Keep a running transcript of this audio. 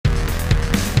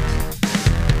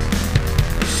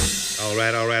All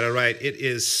right. It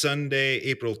is Sunday,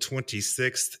 April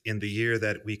 26th in the year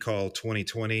that we call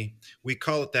 2020. We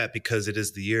call it that because it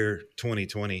is the year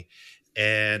 2020.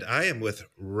 And I am with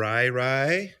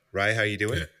Ryry. Ry, how you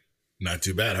doing? Yeah, not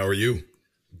too bad. How are you?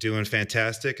 Doing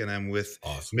fantastic. And I'm with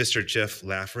Awesome. Mr. Geoff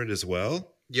Lafford as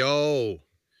well. Yo,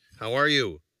 how are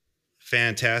you?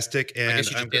 Fantastic. And I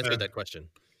guess you just answered that question.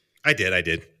 I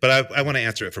did. But I want to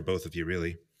answer it for both of you,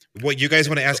 really. What, you guys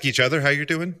want to ask each other how you're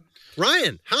doing?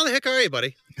 Ryan, how the heck are you,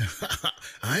 buddy?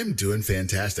 I'm doing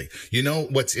fantastic. You know,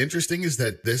 what's interesting is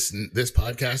that this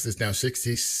podcast is now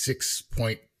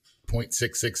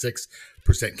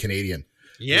 66.666% Canadian.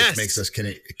 Yes. Which makes us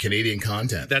Canadian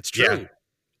content. That's true.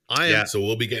 Yeah. So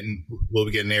we'll be getting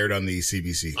aired on the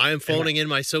CBC. I am phoning in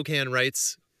my SoCan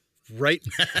rights. Right.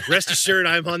 Rest assured,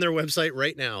 I'm on their website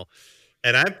right now.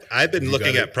 And I've been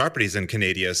looking at properties in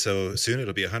Canada, so soon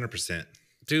it'll be 100%.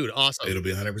 Dude, awesome. It'll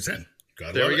be 100%.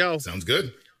 There we go. Sounds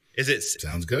good.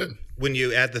 Sounds good. When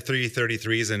you add the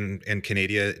 333s in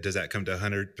Canada, does that come to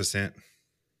 100%?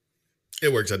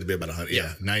 It works out to be about 100.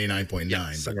 Yeah, 99.9.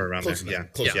 Yeah, somewhere around there.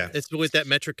 Yeah. It's with that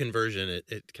metric conversion.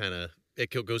 It kind of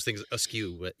goes things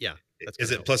askew. But yeah, is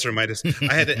it plus or minus?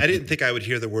 I didn't think I would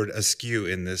hear the word askew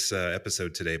in this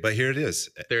episode today, but here it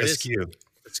is. There it askew. Is.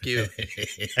 Askew.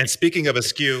 And speaking of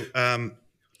askew, I'm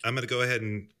going to go ahead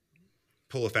and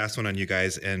pull a fast one on you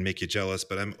guys and make you jealous,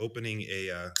 but I'm opening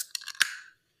a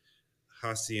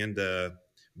Hacienda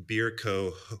Beer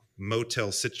Co. Motel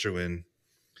Citroen,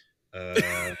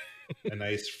 a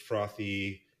nice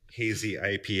frothy hazy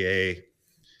IPA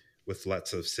with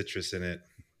lots of citrus in it.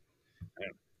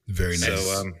 Very nice.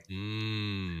 So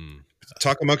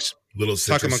talk amongst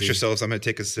yourselves. I'm going to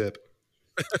take a sip.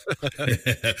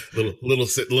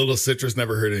 little citrus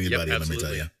never hurt anybody. Let me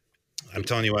tell you. I'm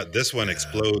telling you what, this one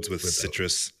explodes with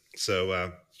citrus.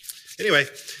 So anyway,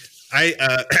 I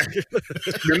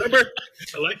remember.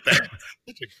 I like that.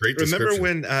 That's a great remember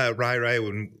when Ryry,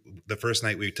 when the first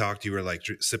night we talked, you were like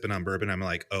sipping on bourbon. I'm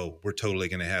like, oh, we're totally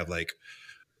gonna have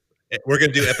we're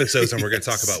gonna do episodes and we're gonna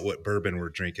talk about what bourbon we're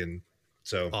drinking.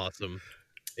 So awesome.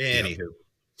 Anywho.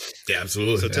 Yeah,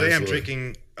 absolutely. So today I'm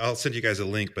drinking, I'll send you guys a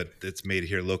link, but it's made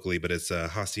here locally, but it's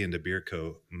Hacienda Beer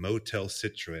Co. Motel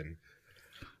Citroen.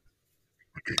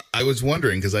 I was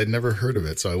wondering because I'd never heard of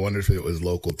it, so I wondered if it was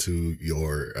local to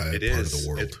your part of the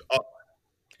world.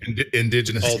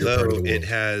 Indigenous to your part of the world. It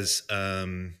has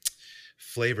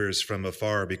flavors from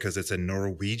afar because it's a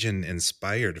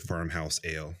Norwegian-inspired farmhouse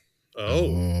ale.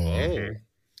 Mm-hmm.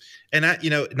 And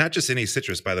not just any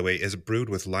citrus, by the way, is brewed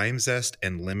with lime zest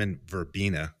and lemon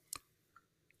verbena.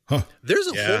 Huh. There's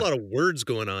a whole lot of words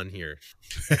going on here.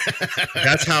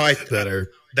 That's how I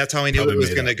knew it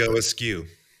was going to go askew.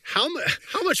 How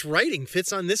much writing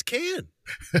fits on this can?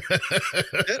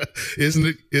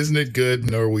 Isn't it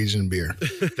good Norwegian beer?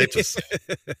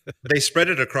 They spread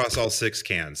it across all 6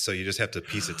 cans, so you just have to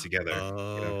piece it together.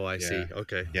 Oh, I see.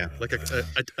 Okay. Yeah. Like a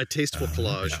tasteful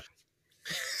collage. Yeah.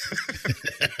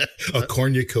 A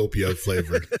cornucopia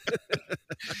flavored.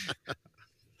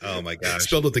 Oh my gosh.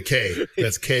 Spelled with the K.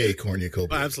 That's K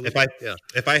cornucopia. Oh, absolutely.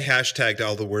 If I hashtagged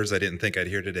all the words I didn't think I'd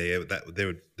hear today,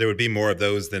 there would be more of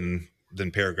those than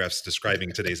paragraphs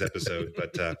describing today's episode.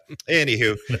 But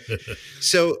anywho,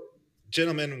 so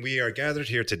gentlemen, we are gathered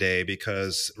here today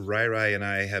because Ryry and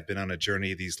I have been on a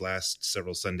journey these last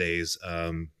several Sundays,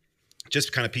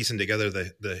 just kind of piecing together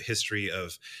the history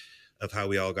of how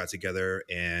we all got together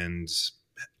and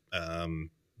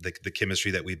the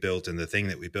chemistry that we built and the thing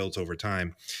that we built over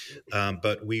time.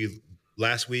 But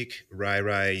last week,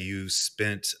 Ryry, you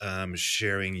spent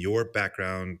sharing your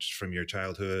background from your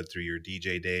childhood through your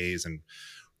DJ days and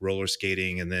roller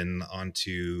skating, and then on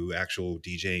to actual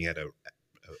DJing at a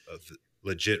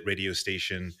legit radio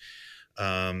station.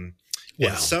 And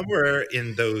somewhere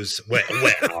in those, well,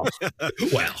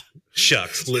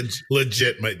 shucks,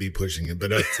 legit might be pushing it,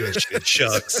 but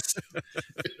shucks.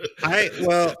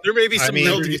 There may be some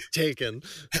note to be taken.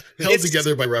 Held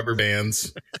together by rubber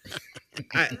bands.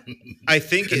 I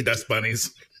think and dust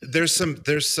bunnies. There's some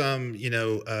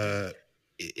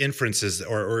inferences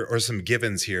or some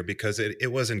givens here because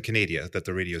it was in Canada that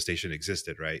the radio station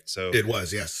existed, right? So it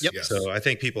was, yes. Yep. Yes. So I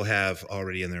think people have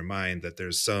already in their mind that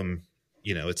there's some,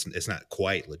 it's not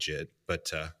quite legit,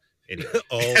 but anyway.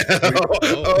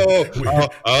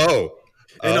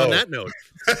 And on that note,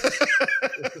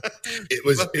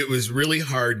 it was really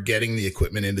hard getting the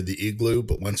equipment into the igloo,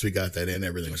 but once we got that in,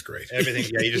 everything was great.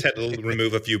 You just had to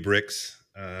remove a few bricks.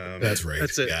 That's right.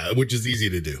 That's it. Yeah, which is easy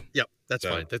to do. Yep, that's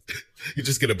fine. You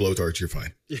just get a blowtorch, you're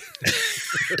fine.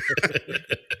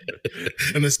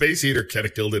 And the space heater kind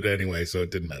of killed it anyway, so it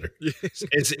didn't matter.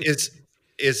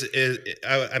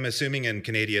 I'm assuming in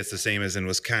Canada it's the same as in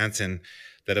Wisconsin,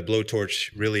 that a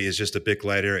blowtorch really is just a Bic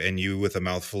lighter and you with a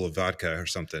mouthful of vodka or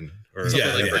something. Or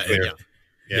yeah, like that,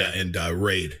 yeah, and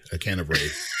Raid, a can of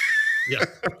Raid. Yeah.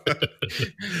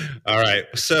 All right.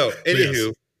 So,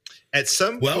 anywho, at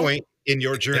some point in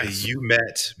your journey, you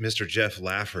met Mr. Geoff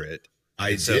Lafferett.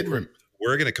 I did.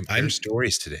 We're going to compare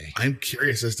stories today. I'm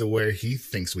curious as to where he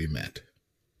thinks we met.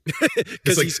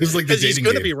 Because he's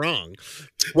going to be wrong.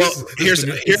 Well, here's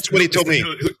what he told me.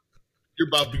 You're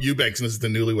Bob Eubanks, and this is the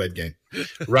Newlywed Game.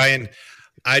 Ryan,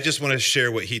 I just want to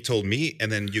share what he told me,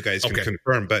 and then you guys can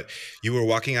confirm. But you were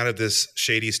walking out of this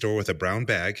shady store with a brown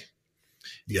bag.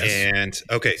 Yes. And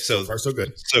so far so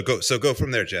good. So go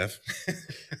from there, Geoff.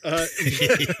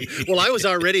 Well, I was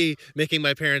already making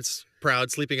my parents proud,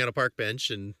 sleeping on a park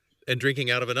bench and drinking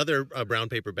out of another brown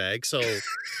paper bag. So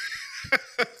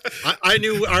I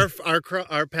knew our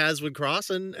paths would cross,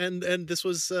 and this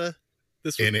was the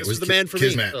man for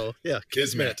Kismet. me. So yeah,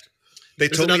 Kismet. They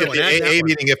told me at the AA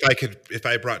meeting if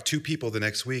I brought 2 people the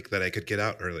next week that I could get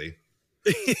out early.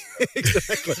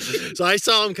 Exactly. So I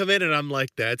saw him come in, and I'm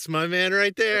like, "That's my man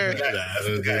right there."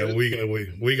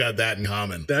 We got that in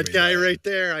common. That guy right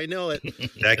there. I know it.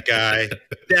 That guy.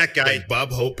 Like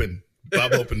Bob Hope and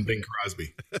Bing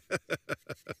Crosby.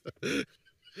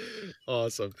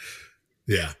 Awesome.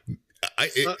 Yeah,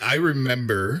 I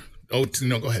remember. Oh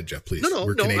no, go ahead, Geoff. Please.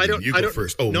 No, I don't. You go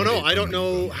first. Oh no, I don't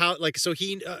know how. Like, so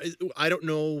I don't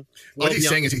know. What he's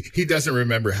saying is he doesn't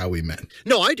remember how we met.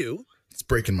 No, I do. It's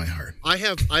breaking my heart. I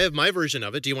have my version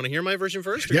of it. Do you want to hear my version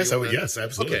first? Yes, yes,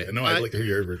 absolutely. Okay. No, I'd like to hear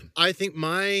your version. I think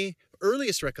my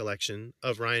earliest recollection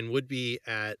of Ryan would be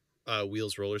at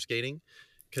Wheels roller skating,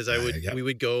 because we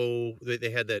would go.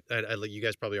 They had that. You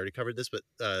guys probably already covered this, but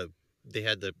they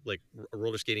had the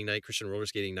roller skating night, Christian roller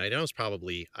skating night. And I was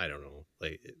probably, I don't know,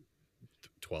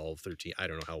 12, 13. I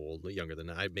don't know how old, younger than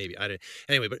I, maybe. I didn't.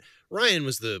 Anyway, but Ryan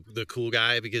was the cool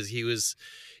guy, because he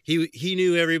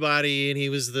knew everybody, and he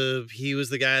was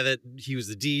the guy that he was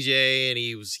the DJ, and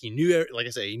he knew, like I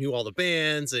say, he knew all the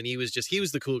bands, and he was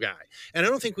the cool guy. And I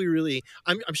don't think we really,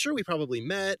 I'm sure we probably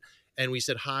met and we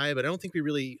said hi, but I don't think we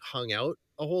really hung out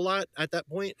a whole lot at that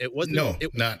point. It wasn't. No,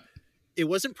 it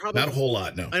wasn't probably not a whole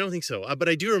lot. No, I don't think so. But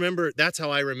I do remember. That's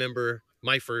how I remember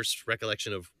my first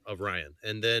recollection of Ryan.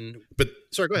 And then,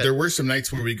 sorry, go ahead. There were some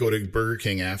nights where we go to Burger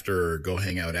King after, or go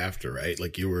hang out after, right?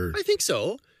 Like you were. I think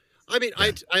so. I mean,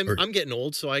 yeah. I'm getting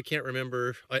old, so I can't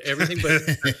remember everything.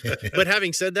 But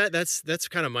having said that, that's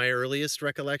kind of my earliest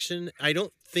recollection. I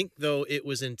don't think, though, it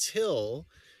was until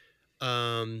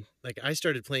I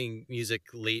started playing music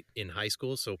late in high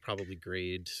school, so probably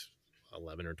grade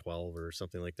 11 or 12 or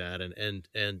something like that, and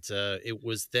it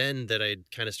was then that I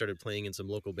kind of started playing in some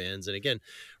local bands. And again,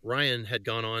 Ryan had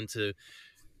gone on to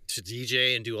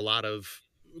DJ and do a lot of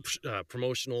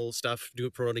promotional stuff,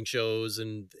 promoting shows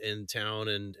in town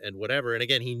and whatever. And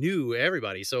again, he knew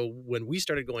everybody. So when we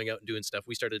started going out and doing stuff,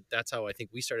 that's how I think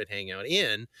we started hanging out.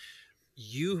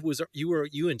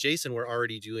 You and Jason were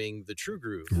already doing the True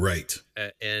Groove, right?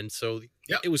 And so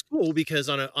it was cool, because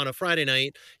on a Friday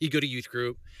night you'd go to youth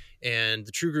group, and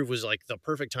the True Groove was like the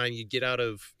perfect time. You'd get out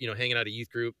of hanging out at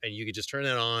youth group, and you could just turn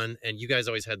that on, and you guys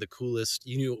always had the coolest.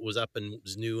 You knew what was up and what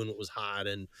was new and what was hot.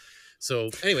 And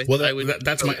so anyway, well,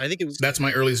 that's my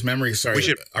earliest memory. Sorry,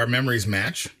 our memories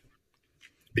match,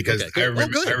 because I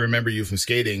remember you from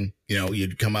skating.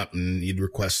 You'd come up and you'd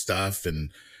request stuff,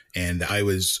 and I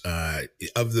was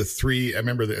of the 3. I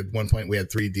remember that at one point we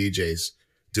had 3 DJs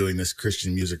doing this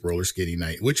Christian music roller skating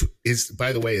night, which is,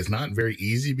 by the way, is not very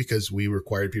easy, because we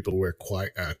required people to wear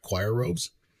choir robes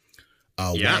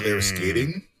while they were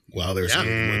skating.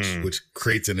 Which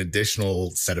creates an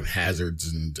additional set of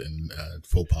hazards and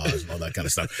faux pas and all that kind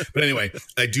of stuff. But anyway,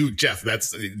 Geoff,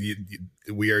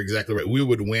 we are exactly right. We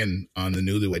would win on the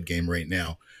Newlywed Game right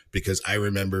now, because I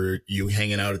remember you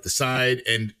hanging out at the side,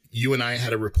 and you and I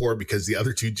had a rapport, because the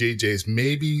other 2 JJs,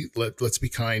 maybe, let's be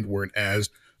kind, weren't as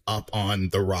up on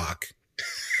the rock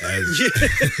as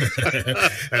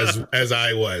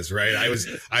I was, right?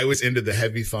 I was into the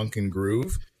heavy funk and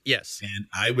groove. Yes. And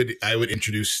I would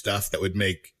introduce stuff that would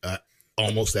make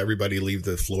almost everybody leave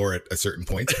the floor at a certain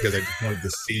point, because I just wanted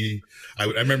to see. I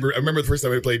remember the first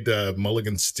time I played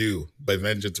Mulligan Stew by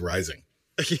Vengeance Rising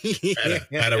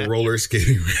at a roller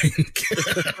skating rink.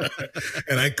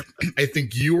 And I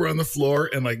think you were on the floor,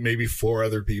 and like maybe 4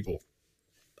 other people.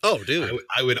 Oh, dude.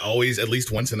 I would always, at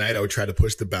least once a night, I would try to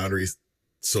push the boundaries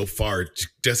so far,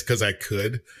 just because I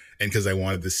could, and because I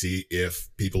wanted to see if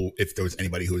there was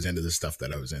anybody who was into the stuff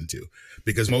that I was into.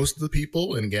 Because most of the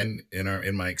people, and again,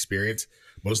 in my experience,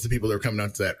 most of the people that were coming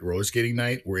out to that roller skating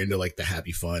night were into like the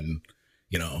happy fun,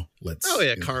 let's. Oh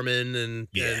yeah, Carmen and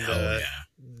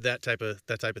that type of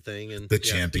thing, and the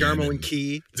champion, Garmo and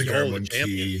Key, the Garmo and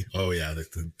Key. Oh yeah, the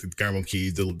Garmo and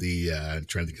Key. I'm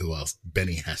trying to think who else.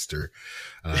 Benny Hester.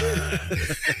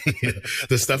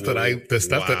 The stuff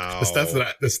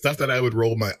that I would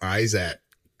roll my eyes at.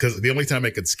 Because the only time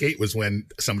I could skate was when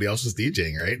somebody else was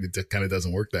DJing, right? It kind of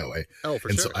doesn't work that way. Oh, for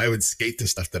sure. So I would skate to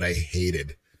stuff that I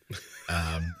hated.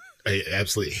 I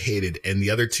absolutely hated. And the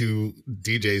other two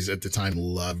DJs at the time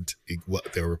loved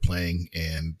what they were playing,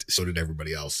 and so did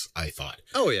everybody else, I thought.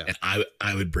 Oh, yeah. And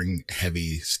I would bring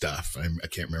heavy stuff. I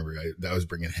can't remember. I was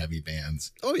bringing heavy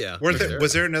bands. Oh, yeah.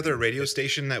 Was there another radio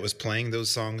station that was playing those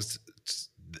songs?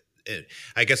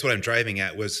 I guess what I'm driving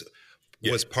at was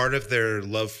part of their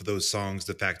love for those songs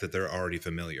the fact that they're already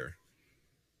familiar?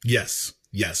 Yes.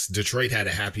 Detroit had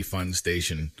a happy, fun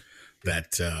station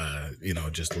that,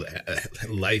 just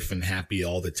life and happy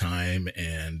all the time.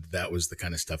 And that was the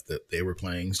kind of stuff that they were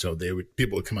playing. So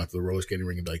people would come out to the roller skating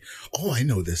ring and be like, oh, I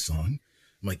know this song.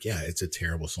 I'm like, yeah, it's a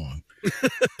terrible song.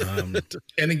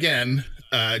 And again,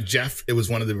 Geoff, it was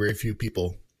one of the very few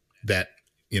people that,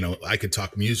 I could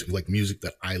talk music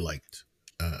that I liked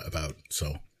about.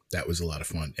 So that was a lot of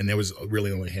fun. And there was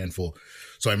really only a handful.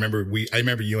 So I remember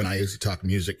you and I used to talk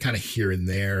music kind of here and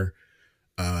there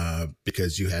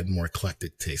because you had more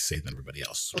eclectic taste, say, than everybody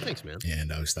else. Oh, thanks, man.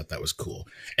 And I always thought that was cool.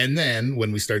 And then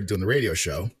when we started doing the radio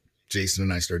show, Jason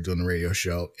and I started doing the radio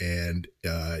show, and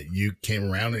you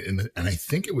came around, and I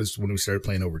think it was when we started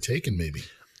playing Overtaken, maybe.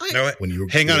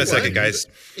 Hang on a second, guys,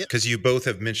 because you both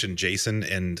have mentioned Jason,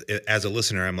 and as a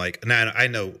listener, I'm like, nah, I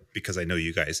know because I know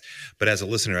you guys, but as a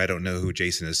listener, I don't know who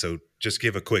Jason is. So just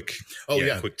give a quick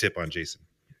tip on Jason.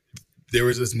 There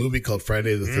was this movie called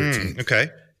Friday the 13th. Okay,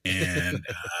 and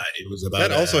it was about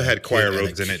that also had choir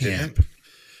robes in it, didn't it?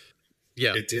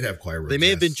 Yeah, it did have choir robes. They may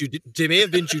have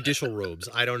been judicial robes.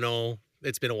 I don't know.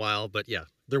 It's been a while, but yeah,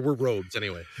 there were robes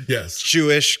anyway. Yes,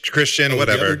 Jewish, Christian,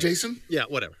 whatever. The other Jason? Yeah,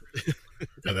 whatever.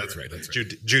 Oh, that's right.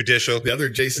 Judicial. The other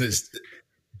Jason is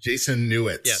Jason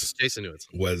Newitz. Yes, Jason Newitz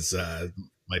was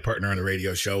my partner on the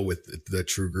radio show with the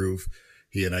True Groove.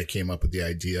 He and I came up with the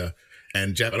idea.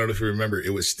 And Geoff, I don't know if you remember,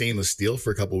 it was Stainless Steel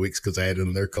for a couple of weeks because I had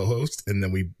another co-host, and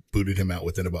then we booted him out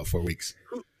within about 4 weeks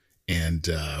and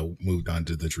moved on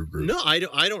to the True Groove. No, I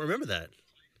don't remember that.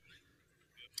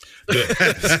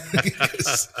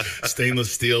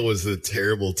 Stainless Steel was a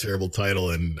terrible, terrible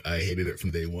title, and I hated it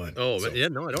from day one. Oh, so. Yeah,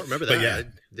 no, I don't remember that.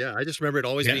 I just remember it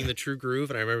always being the True Groove,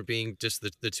 and I remember being just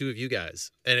the two of you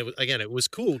guys. And it was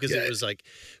cool because it was like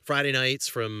Friday nights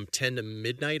from 10 to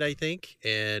midnight, I think,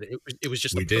 and it was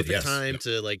just the perfect time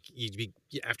to you'd be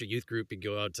after youth group, you'd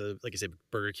go out to, like I said,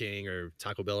 Burger King or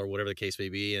Taco Bell or whatever the case may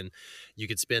be, and you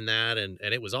could spin that, and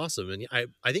it was awesome. And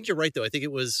I think you're right though. I think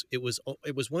it was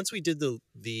once we did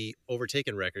the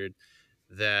Overtaken record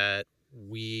that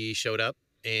we showed up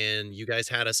and you guys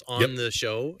had us on the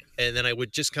show, and then I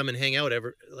would just come and hang out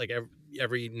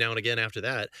every now and again after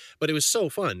that. But it was so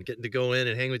fun getting to go in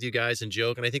and hang with you guys and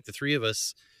joke. And I think the three of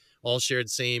us all shared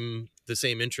the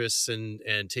same interests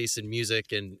and tastes in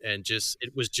music, and just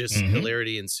it was just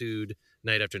hilarity ensued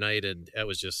night after night, and that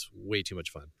was just way too much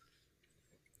fun.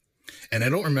 And I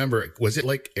don't remember, was it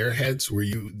like Airheads where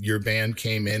your band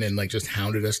came in and just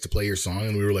hounded us to play your song,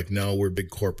 and we were like, no, we're a big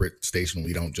corporate station,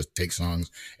 we don't just take songs.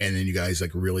 And then you guys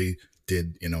really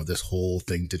did this whole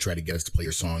thing to try to get us to play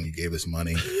your song. You gave us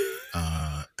money.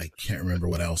 I can't remember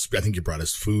what else. I think you brought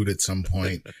us food at some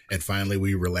point, and finally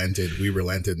we relented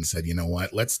and said, you know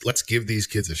what, let's give these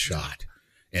kids a shot,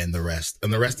 and the rest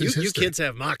is history. You kids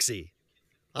have moxie.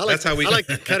 I like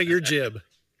the cut of your jib.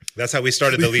 That's how we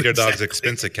started the Leader Dogs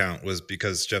expense account, was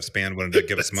because Geoff's band wanted to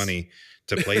give us money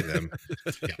to play them.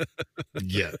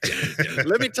 Yeah.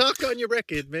 Let me talk on your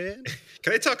record, man.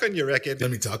 Can I talk on your record? Let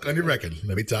me talk on your record.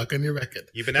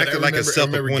 You've been acting like a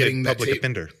self-appointed public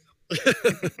offender.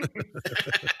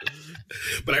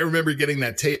 But I remember getting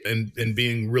that tape and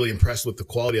being really impressed with the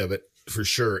quality of it, for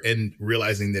sure, and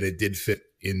realizing that it did fit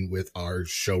in with our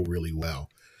show really well.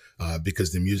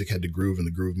 Because the music had to groove, and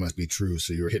the groove must be true.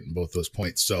 So you were hitting both those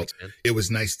points. So it was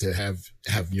nice to have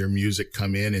your music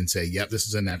come in and say, yep, this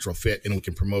is a natural fit, and we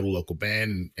can promote a local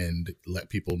band and let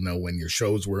people know when your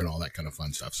shows were and all that kind of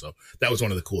fun stuff. So that was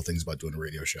one of the cool things about doing a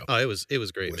radio show. Oh, it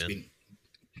was great, man.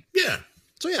 Yeah.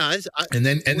 So yeah, and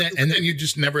then you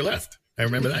just never left. I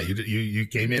remember that you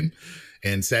came in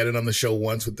and sat in on the show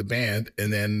once with the band,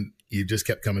 and then you just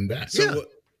kept coming back. So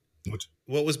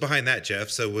what was behind that, Geoff?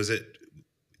 So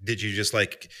did you just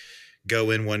go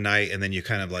in one night and then you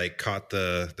kind of caught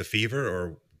the fever,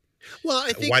 or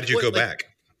I think why did you go back?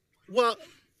 Well,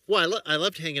 Well, I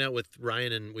loved hanging out with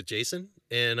Ryan and with Jason,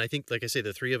 and I think, like I say,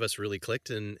 the three of us really clicked,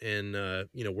 and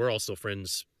you know, we're all still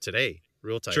friends today,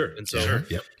 real tight. Sure. And so,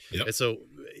 Yep. and so,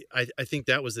 I think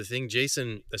that was the thing.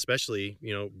 Jason, especially,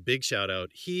 you know, big shout out.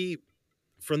 He,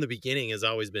 from the beginning, has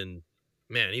always been,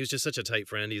 man, he was just such a tight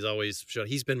friend.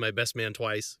 He's been my best man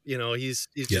twice. You know, he's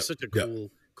just such a cool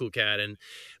cat.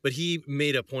 But he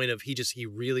made a point of, he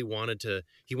really wanted to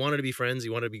be friends. He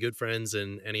wanted to be good friends.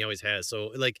 And he always has.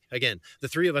 So, like, again, the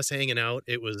three of us hanging out,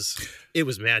 it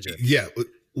was magic. Yeah.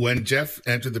 When Geoff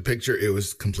entered the picture, it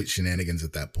was complete shenanigans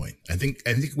at that point. I think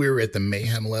we were at the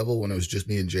mayhem level when it was just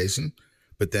me and Jason.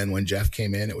 But then when Geoff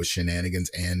came in, it was shenanigans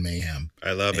and mayhem.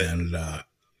 I love it. And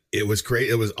it was great.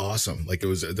 It was awesome. Like, there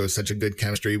was such a good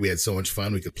chemistry. We had so much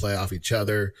fun. We could play off each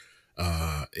other.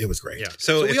 It was great. Yeah.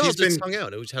 So we all just hung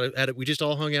out. We just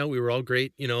all hung out. We were all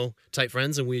great, you know, tight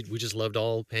friends, and we just loved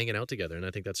all hanging out together. And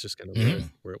I think that's just kind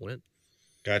of where it went.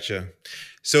 Gotcha.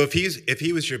 So if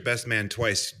he was your best man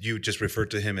twice, you just referred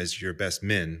to him as your best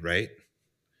men, right?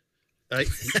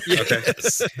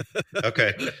 Yes.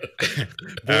 Okay.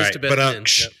 All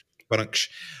right.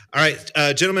 All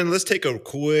right, gentlemen, let's take a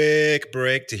quick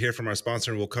break to hear from our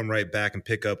sponsor, and we'll come right back and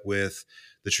pick up with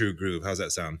the True Groove. How's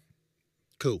that sound?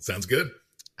 Cool. Sounds good.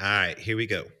 All right, here we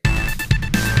go.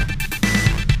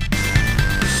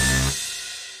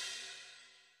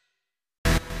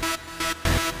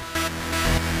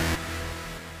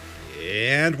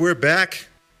 And we're back.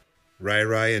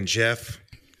 Ryry and Geoff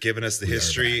giving us the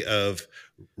history of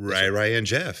Ryry and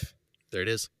Geoff. There it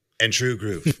is. And True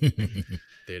Groove.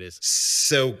 There it is.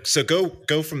 So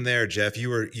go from there, Geoff.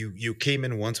 You came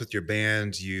in once with your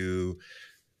band. You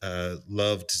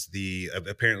loved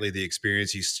apparently the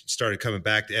experience. You started coming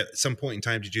back. At some point in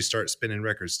time, did you start spinning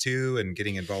records too and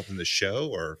getting involved in the show?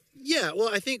 Or yeah, well,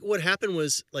 I think what happened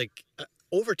was, like,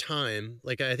 over time,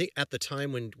 like, I think at the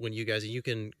time when you guys, and you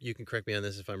can correct me on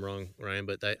this if I'm wrong, Ryan,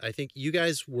 but I think you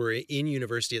guys were in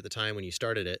university at the time when you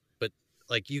started it, but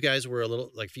like, you guys were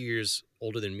a few years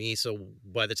older than me. So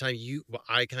by the time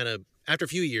after a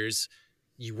few years,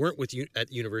 you weren't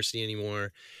at university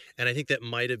anymore. And I think that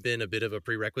might've been a bit of a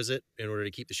prerequisite in order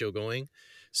to keep the show going.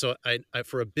 So I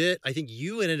for a bit, I think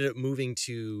you ended up moving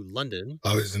to London.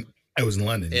 I was in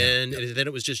London. And then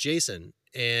it was just Jason.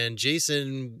 And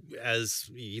Jason, as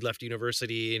he left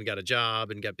university and got a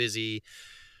job and got busy,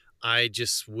 I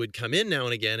just would come in now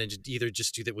and again and either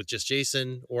just do that with just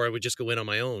Jason, or I would just go in on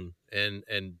my own and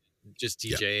just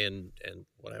DJ and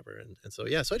whatever. And so,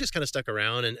 yeah, so I just kind of stuck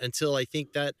around until I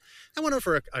think that I went on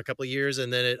for a couple of years.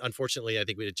 And then unfortunately, I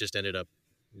think it just ended up,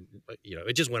 you know,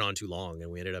 it just went on too long,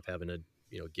 and we ended up having to,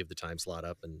 you know, give the time slot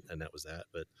up, and that was that.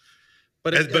 But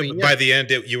by the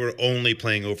end, you were only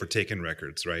playing Overtaken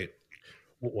records, right?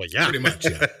 Well, yeah, pretty much.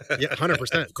 Yeah, yeah,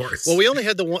 100%. Of course. Well, we only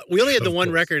had the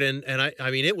one record, and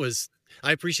I mean, it was.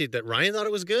 I appreciate that Ryan thought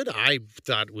it was good. I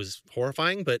thought it was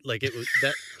horrifying, but like, it was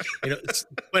that, you know.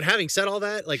 But having said all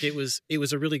that, like, it was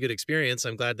a really good experience.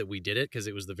 I'm glad that we did it, because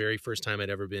it was the very first time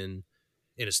I'd ever been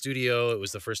in a studio. It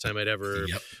was the first time I'd ever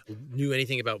knew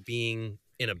anything about being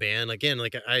in a band. Again,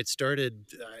 like, I had started,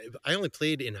 I only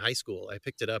played in high school. I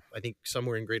picked it up, I think,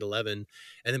 somewhere in grade 11,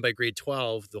 and then by grade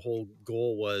 12, the whole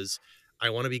goal was, I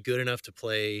want to be good enough to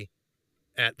play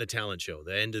at the talent show,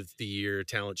 the end of the year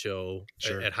talent show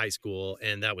at high school.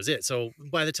 And that was it. So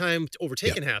by the time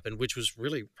Overtaken happened, which was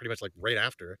really pretty much like right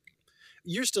after,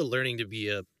 you're still learning to be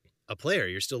a player.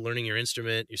 You're still learning your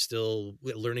instrument. You're still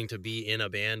learning to be in a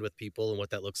band with people and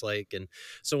what that looks like. And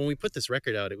so when we put this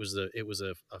record out, it was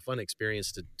a fun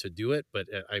experience to do it. But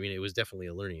I mean, it was definitely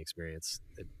a learning experience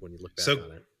when you look back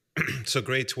on it. So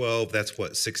grade 12, that's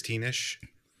what, 16-ish?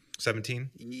 17?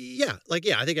 Yeah. Like,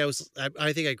 yeah, I think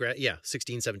I graduated,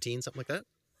 16, 17, something like that.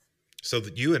 So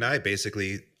you and I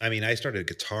basically, I mean, I started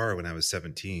guitar when I was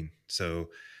 17. So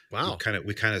wow,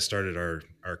 we kind of started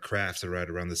our crafts right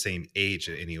around the same age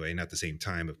anyway, not the same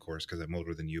time, of course, because I'm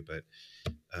older than you, but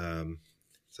so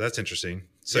that's interesting.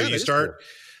 So you start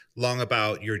long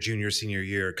about your junior, senior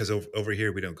year, because over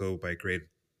here we don't go by grade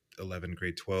 11,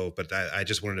 grade 12, but I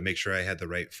just wanted to make sure I had the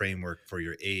right framework for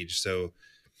your age. So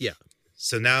yeah.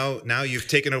 So now you've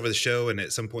taken over the show, and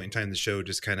at some point in time, the show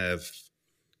just kind of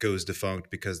goes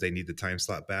defunct because they need the time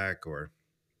slot back, or?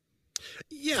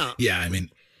 Yeah. Yeah. I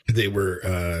mean, they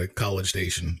were College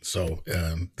Station, so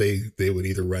they would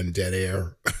either run dead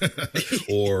air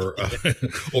or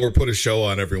put a show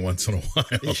on every once in a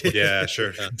while. Yeah,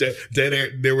 sure. Dead air.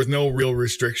 There was no real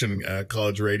restriction.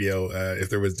 College radio,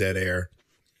 if there was dead air.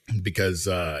 Because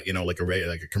you know, like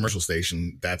a commercial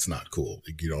station, that's not cool.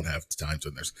 Like, you don't have time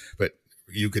zones, but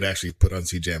you could actually put on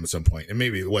CJAM at some point, and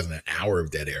maybe it wasn't an hour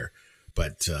of dead air,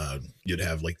 but you'd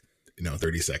have, like, you know,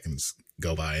 30 seconds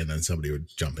go by, and then somebody would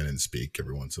jump in and speak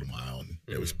every once in a while, and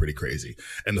it was pretty crazy.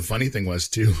 And the funny thing was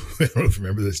too, I don't know if you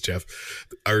remember this, Geoff,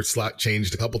 our slot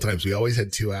changed a couple times. We always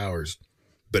had 2 hours,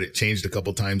 but it changed a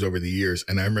couple times over the years.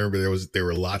 And I remember there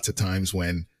were lots of times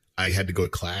when I had to go to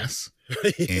class,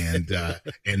 and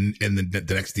the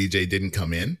next DJ didn't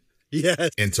come in. Yes.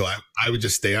 And so I would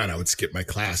just stay on. I would skip my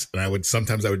class, and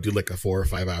sometimes I would do like a 4 or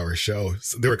 5 hour show.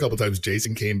 So there were a couple times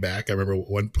Jason came back. I remember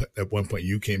at one point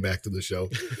you came back to the show.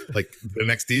 Like the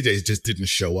next DJs just didn't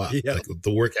show up. Yeah. Like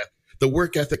the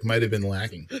work ethic might have been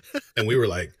lacking. And we were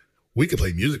like, we could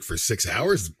play music for 6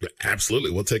 hours.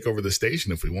 Absolutely. We'll take over the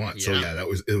station if we want. Yeah. So yeah,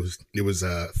 it was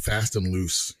fast and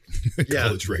loose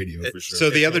college radio for sure. So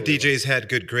the other DJs had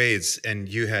good grades, and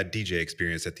you had DJ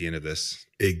experience at the end of this.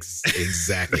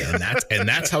 Exactly. And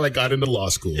that's how I got into law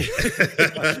school.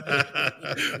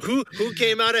 Who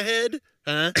came out ahead?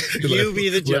 Huh? You be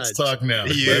the judge. Let's talk now.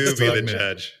 You be the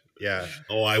judge. Yeah.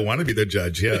 Oh, I want to be the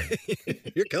judge. Yeah.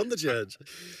 Here come the judge.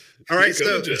 All right,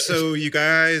 so you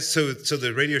guys, so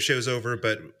the radio show's over,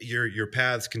 but your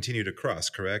paths continue to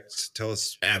cross, correct? Tell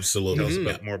us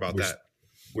more about that.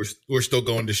 We're still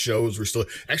going to shows. We're still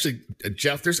actually,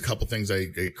 Geoff. There's a couple things I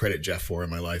credit Geoff for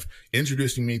in my life,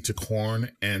 introducing me to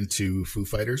Korn and to Foo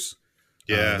Fighters.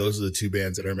 Yeah, those are the two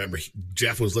bands that I remember.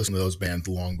 Geoff was listening to those bands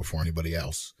long before anybody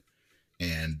else,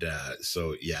 and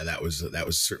so yeah, that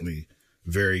was certainly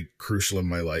very crucial in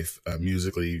my life,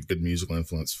 musically, good musical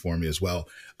influence for me as well.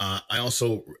 I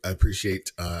also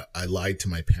appreciate, I lied to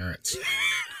my parents.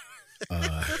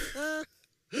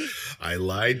 I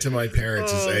lied to my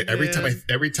parents.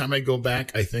 Every time I go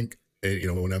back, I think,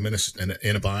 when I'm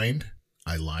in a bind,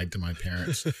 I lied to my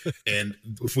parents. And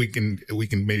if we can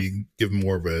maybe give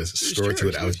more of a story to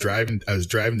it. I was driving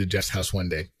to Geoff's house one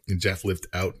day, and Geoff lived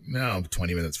out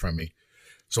 20 minutes from me.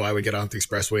 So I would get off the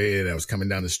expressway, and I was coming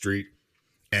down the street.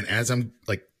 And as I'm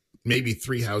like maybe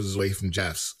 3 houses away from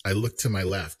Geoff's, I look to my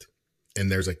left,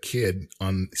 and there's a kid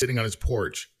standing on his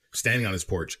porch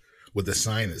with a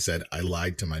sign that said, "I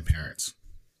lied to my parents."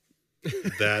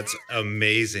 That's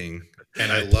amazing. And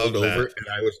I love over, and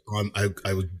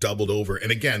I was doubled over.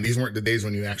 And again, these weren't the days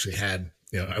when you actually had,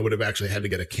 I would have actually had to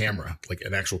get a camera, like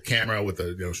an actual camera with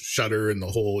a shutter and the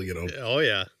whole, Oh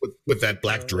yeah. With that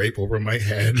black drape over my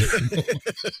head.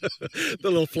 The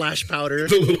little flash powder.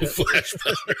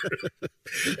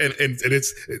 And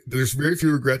there's very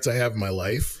few regrets I have in my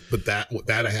life, but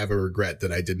that I have a regret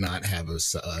that I did not have a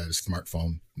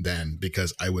smartphone then,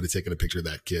 because I would have taken a picture of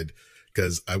that kid.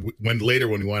 Because when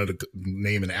we wanted to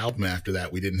name an album after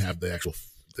that, we didn't have the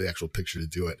actual picture to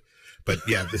do it. But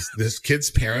yeah, this kid's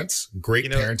parents,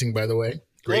 great parenting, by the way.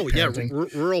 Great parenting. Yeah,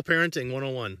 rural parenting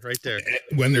 101 right there.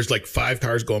 When there's like 5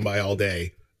 cars going by all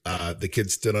day, the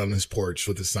kid stood on his porch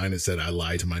with a sign that said, "I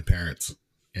lied to my parents."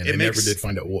 And they never did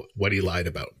find out what he lied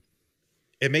about.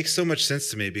 It makes so much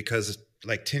sense to me, because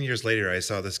like 10 years later, I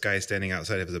saw this guy standing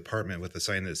outside of his apartment with a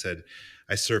sign that said,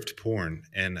 "I served porn."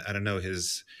 And I don't know,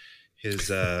 his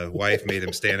wife made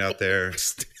him stand out there.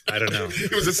 I don't know.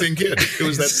 It was the same kid. It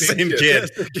was that same kid.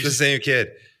 The same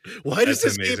kid. Why does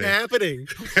this keep happening?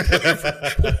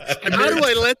 How do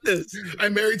I let this? I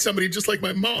married somebody just like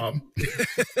my mom.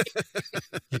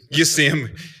 You see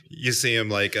him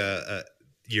like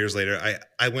years later.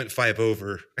 I went 5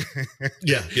 over.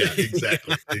 Yeah,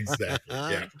 exactly.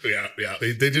 Yeah.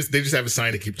 They just have a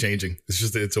sign to keep changing.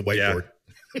 It's a whiteboard.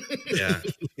 Yeah.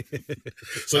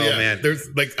 So man, there's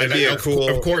like,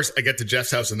 of course I get to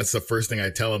Geoff's house, and that's the first thing I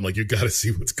tell him, like, you got to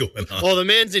see what's going on. Oh, the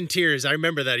man's in tears. I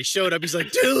remember that. He showed up. He's like,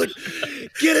 "Dude,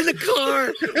 get in the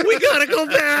car. We got to go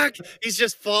back." He's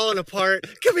just falling apart.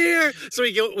 "Come here." So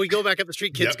we go back up the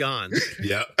street. Kid's gone.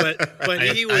 Yeah. But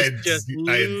he was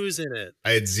losing it.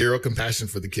 I had zero compassion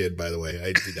for the kid, by the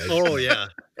way. Oh yeah.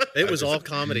 It was all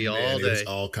comedy all day. It was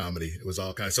all comedy.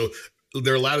 So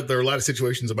there are a lot of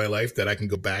situations in my life that I can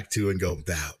go back to and go,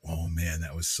 oh man,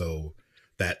 that was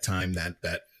that time,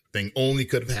 that thing only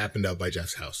could have happened out by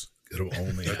Geoff's house.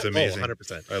 That's amazing.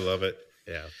 100%. I love it.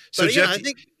 Yeah. So but Geoff, I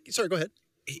think, sorry, go ahead.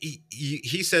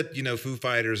 He said, Foo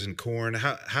Fighters and Korn.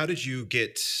 How did you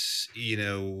get,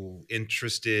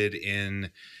 interested in,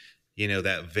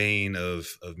 that vein of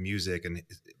music, and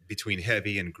between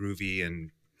heavy and groovy,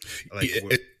 and like,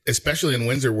 especially in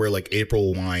Windsor, where like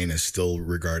April wine is still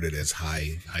regarded as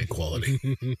high quality,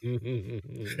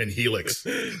 and Helix.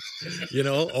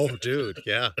 Oh, dude,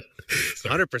 yeah,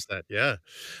 100%, yeah.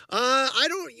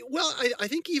 I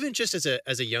think even just as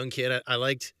a young kid, I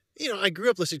liked. I grew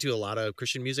up listening to a lot of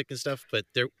Christian music and stuff, but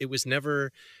it was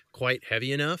never quite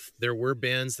heavy enough. There were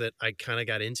bands that I kind of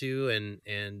got into,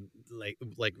 and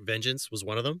like Vengeance was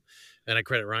one of them, and I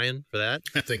credit Ryan for that.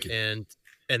 Thank you.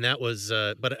 And that was,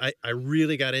 but I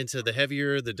really got into the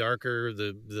heavier, the darker,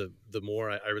 the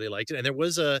more I really liked it. And there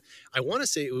was I want to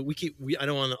say I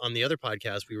know on the other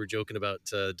podcast, we were joking about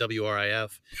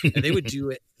WRIF, and they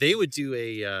would do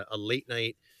a late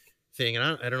night thing. And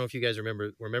I don't know if you guys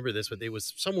remember this, but it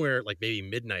was somewhere like maybe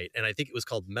midnight. And I think it was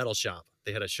called Metal Shop.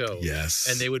 They had a show. Yes.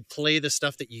 And they would play the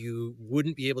stuff that you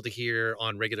wouldn't be able to hear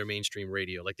on regular mainstream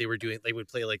radio. Like they would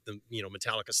play like the,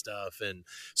 Metallica stuff and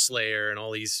Slayer and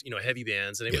all these, heavy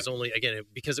bands. And it was only, again,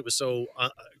 because it was so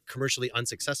commercially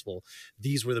unsuccessul,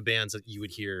 these were the bands that you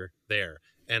would hear there.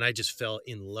 And I just fell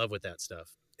in love with that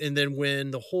stuff. And then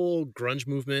when the whole grunge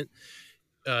movement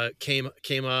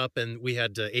came up, and we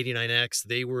had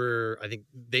 89X, I think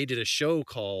they did a show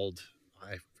called,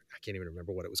 I can't even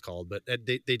remember what it was called, but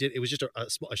it was just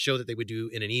a show that they would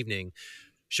do in an evening,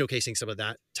 showcasing some of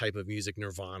that type of music,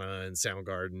 Nirvana and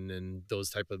Soundgarden and those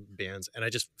type of bands. And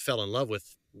I just fell in love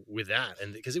with that.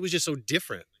 And because it was just so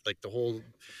different, like the whole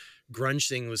grunge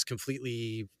thing was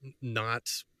completely not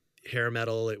hair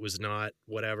metal. It was not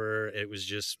whatever. It was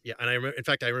just, yeah. And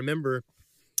I remember,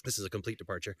 this is a complete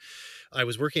departure. I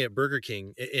was working at Burger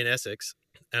King in Essex,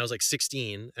 and I was like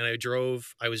 16, and I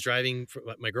was driving.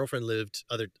 My girlfriend lived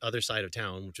other side of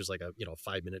town, which was like a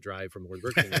 5-minute drive from where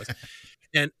Burger King was.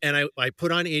 and I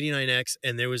put on 89X,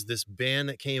 and there was this band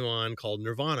that came on called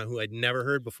Nirvana, who I'd never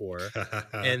heard before,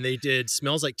 and they did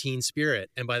 "Smells Like Teen Spirit."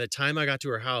 And by the time I got to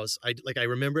her house, I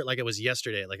remember it like it was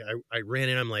yesterday. Like I ran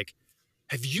in, I'm like,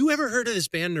 "Have you ever heard of this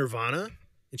band Nirvana?"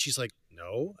 And she's like,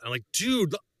 "No." I'm like,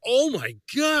 "Dude, oh my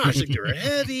gosh, like they're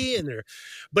heavy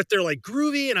but they're like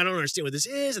groovy, and I don't understand what this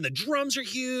is, and the drums are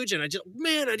huge, and I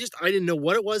didn't know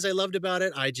what it was I loved about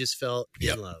it. I just fell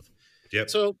in love."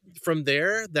 Yep. So from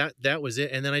there, that was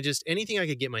it. And then anything I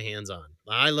could get my hands on.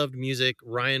 I loved music.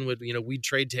 Ryan would, we'd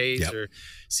trade tapes or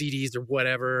CDs or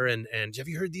whatever. And have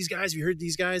you heard these guys? Have you heard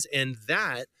these guys? And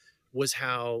that was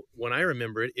how, when I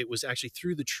remember it, it was actually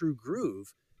through the True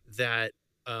Groove that,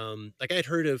 like I had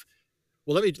heard of,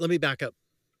 well, let me back up.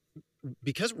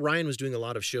 Because Ryan was doing a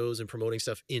lot of shows and promoting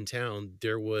stuff in town,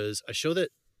 there was a show that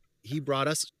he brought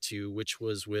us to, which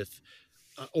was with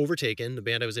Overtaken, the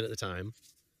band I was in at the time.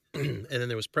 And then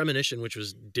there was Premonition, which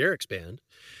was Derek's band,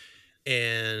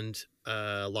 and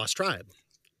Lost Tribe.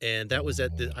 And that was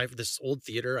at this old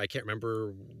theater. I can't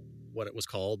remember what it was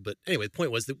called. But anyway, the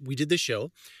point was that we did this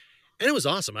show, and it was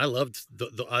awesome. I loved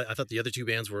I thought the other two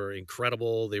bands were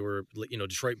incredible. They were,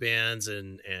 Detroit bands,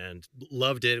 and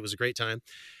loved it. It was a great time.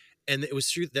 And it was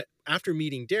through that, after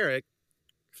meeting Derek,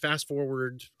 fast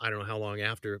forward, I don't know how long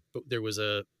after, but there was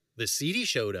the CD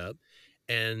showed up,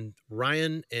 and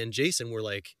Ryan and Jason were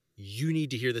like, "You need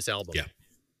to hear this album." Yeah.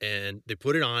 And they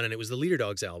put it on, and it was the Leader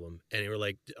Dogs album. And they were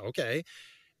like, "Okay."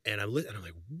 And I'm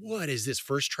like, "What is this?"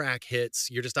 First track hits,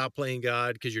 "You're to Stop Playing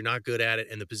God because you're not good at it,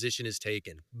 and the position is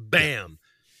taken." Bam.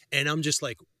 Yeah. And I'm just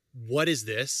like, what is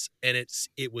this? And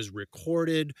it was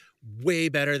recorded way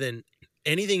better than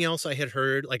anything else I had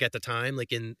heard, like at the time,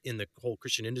 like in the whole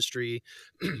Christian industry.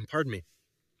 Pardon me.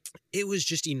 It was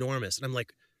just enormous. And I'm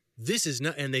like, this is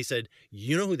not, and they said,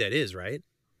 "You know who that is, right?"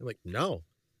 I'm like, "No."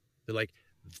 They're like,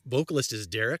 "Vocalist is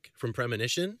Derek from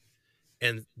Premonition.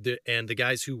 And the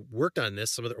guys who worked on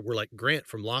this, some of them were like Grant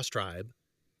from Lost Tribe."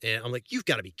 And I'm like, "You've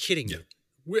got to be kidding me."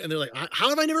 Yeah. And they're like, "How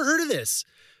have I never heard of this?"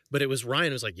 But it was Ryan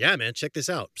who was like, "Yeah, man, check this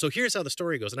out." So here's how the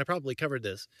story goes. And I probably covered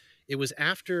this. It was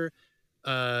after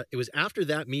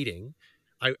that meeting,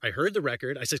 I heard the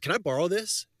record. I said, "Can I borrow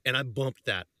this?" And I bumped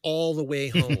that all the way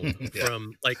home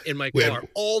from like in my car,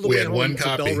 all the way home to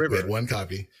Bell River. We had one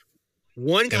copy.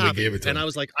 One copy. We gave it to him. I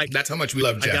was like, that's how much we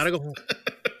love Geoff. I gotta go home.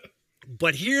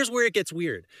 But here's where it gets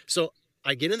weird. So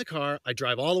I get in the car, I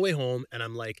drive all the way home, and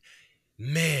I'm like,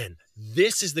 man,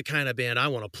 this is the kind of band I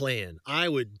want to play in. I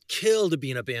would kill to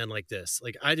be in a band like this.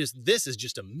 Like this is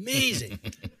just amazing.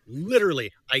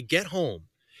 Literally, I get home.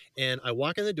 And I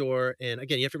walk in the door, and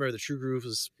again, you have to remember the True Groove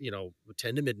was,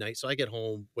 10 to midnight. So I get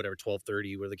home, whatever,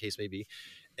 12:30, whatever the case may be.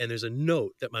 And there's a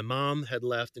note that my mom had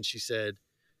left, and she said,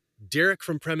 "Derek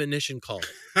from Premonition called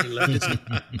and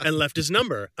left his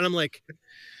number." And I'm like,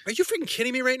 "Are you freaking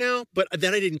kidding me right now?" But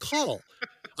then I didn't call.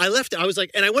 I left. I was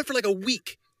like, and I went for like a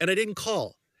week, and I didn't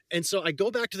call. And so I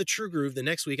go back to the True Groove the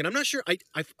next week, and I'm not sure. I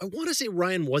want to say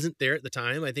Ryan wasn't there at the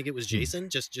time. I think it was Jason,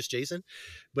 just Jason.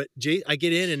 But I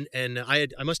get in, and I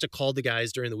must have called the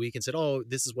guys during the week and said, "Oh,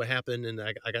 this is what happened," and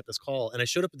I got this call. And I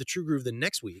showed up at the True Groove the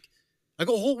next week. I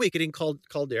go a whole week. I didn't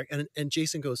call Derek, and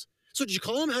Jason goes, "So did you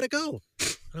call him? How'd it go?"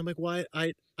 And I'm like, "Why?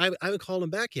 I haven't called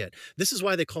him back yet." This is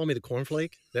why they call me the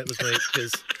cornflake. That was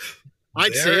because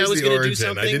I'd say I was going to do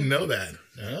something. I didn't know that.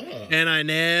 Oh. And I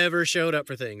never showed up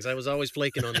for things. I was always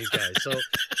flaking on these guys. So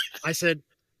I said,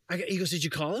 he goes, "Did you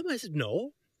call him?" I said,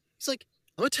 "No." He's like,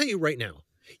 I'm going to tell you right now,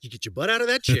 you get your butt out of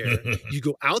that chair, you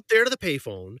go out there to the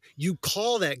payphone, you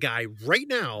call that guy right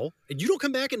now, and you don't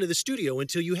come back into the studio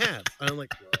until you have. I'm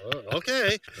like,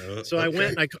 okay. So I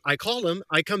went and I called him.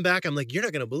 I come back. I'm like, you're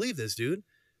not going to believe this, dude.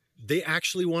 They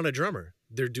actually want a drummer.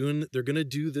 They're going to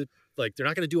do they're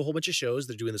not going to do a whole bunch of shows.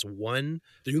 They're doing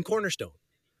they're doing Cornerstone,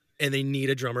 and they need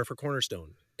a drummer for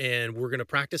Cornerstone. And we're going to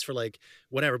practice for like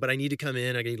whatever, but I need to come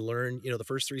in. I need to learn, the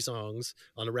first 3 songs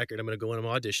on the record. I'm going to go in an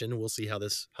audition. We'll see how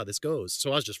this goes.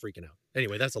 So I was just freaking out.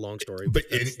 Anyway, that's a long story. But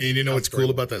and you know what's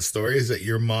cool about that story is that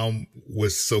your mom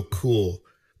was so cool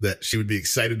that she would be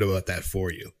excited about that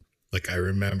for you. Like, I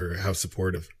remember how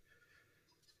supportive.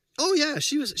 Oh yeah,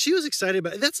 she was excited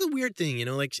about it. That's the weird thing,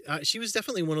 like she was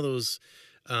definitely one of those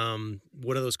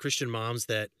Christian moms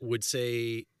that would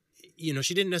say,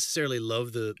 she didn't necessarily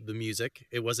love the music.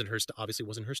 It wasn't obviously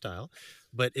wasn't her style,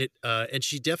 but and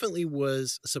she definitely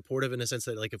was supportive in a sense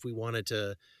that like if we wanted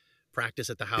to practice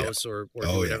at the house or do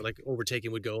whatever, like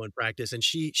Overtaken would go and practice, and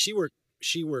she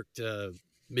worked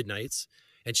midnights.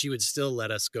 And she would still let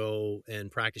us go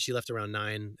and practice. She left around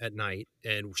 9 at night,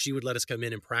 and she would let us come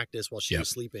in and practice while she was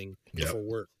sleeping before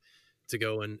work to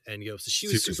go and go. So she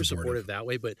was super supportive that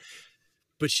way. But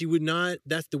she would not.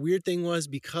 That's the weird thing was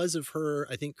because of her,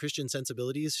 I think, Christian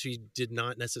sensibilities, she did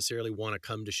not necessarily want to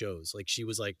come to shows. Like she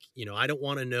was like, I don't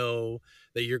want to know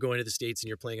that you're going to the States and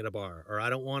you're playing at a bar, or I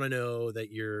don't want to know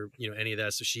that you're, any of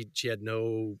that. So she had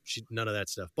none of that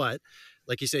stuff. But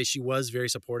like you say, she was very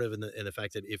supportive in the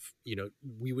fact that if,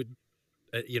 we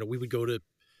would go to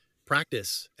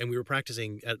practice, and we were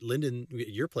practicing at Linden,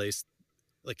 your place,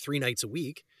 like 3 nights a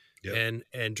week. Yep.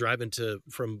 And driving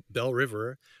from Bell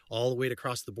River all the way to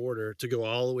cross the border to go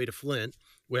all the way to Flint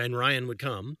when Ryan would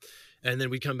come, and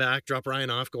then we'd come back, drop Ryan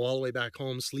off, go all the way back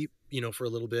home, sleep, for a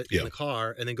little bit in the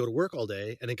car, and then go to work all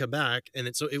day, and then come back, and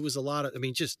then so it was a lot of,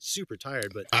 just super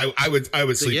tired. But I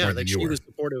would sleep more than you were. She was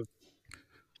supportive.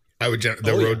 I would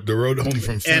the road home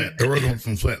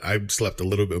from Flint. I slept a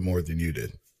little bit more than you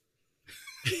did,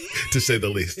 to say the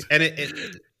least. And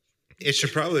it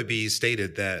should probably be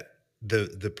stated that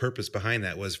the purpose behind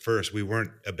that was, first, we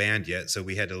weren't a band yet, so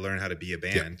we had to learn how to be a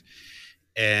band.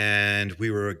 Yeah. And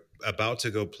we were about to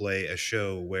go play a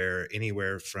show where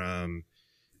anywhere from,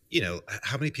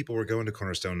 how many people were going to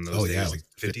Cornerstone in those days? Like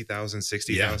 50,000,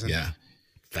 60,000? Yeah,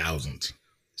 thousands.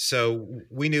 So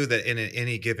we knew that in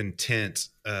any given tent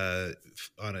on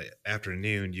an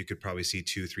afternoon, you could probably see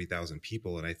 2,000-3,000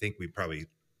 people. And I think we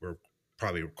were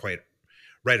quite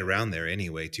right around there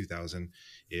anyway,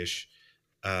 2,000-ish.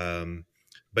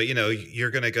 But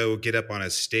you're going to go get up on a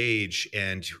stage,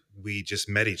 and we just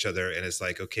met each other, and it's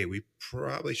like, okay, we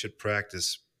probably should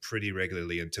practice pretty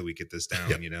regularly until we get this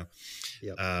down,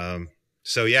 Yep.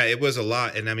 So yeah, it was a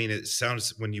lot. And I mean, it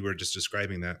sounds, when you were just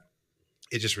describing that,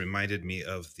 it just reminded me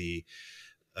of the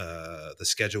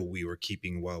schedule we were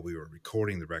keeping while we were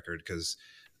recording the record. 'Cause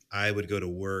I would go to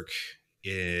work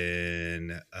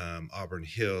in, Auburn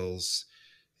Hills,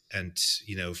 and,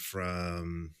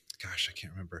 from, gosh, I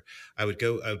can't remember. I would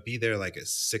be there like at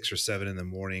 6 or 7 in the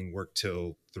morning, work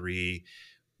till 3.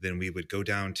 Then we would go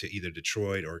down to either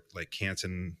Detroit or like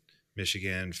Canton,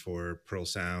 Michigan for Pearl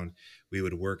Sound. We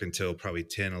would work until probably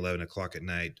 10, 11 o'clock at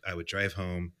night. I would drive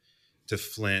home to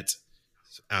Flint,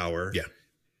 hour. Yeah.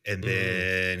 And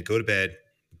then go to bed,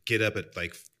 get up at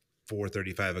like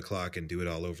 4:30, 5 o'clock, and do it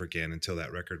all over again until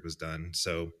that record was done.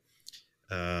 So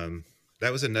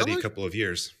that was a nutty couple of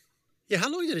years. Yeah, how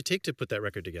long did it take to put that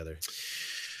record together?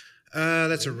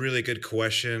 That's a really good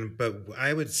question, but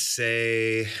I would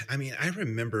say, I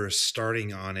remember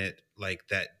starting on it like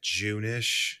that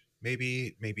June-ish,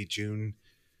 maybe June,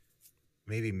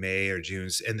 maybe May or June.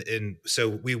 And so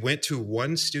we went to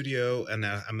one studio, and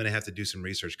I'm going to have to do some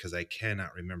research because I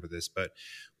cannot remember this, but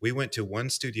we went to one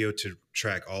studio to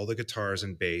track all the guitars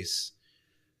and bass,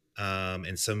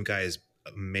 in some guy's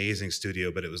amazing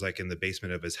studio, but it was like in the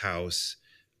basement of his house.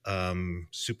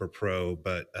 Super pro,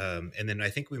 but and then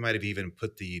I think we might have even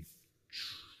put the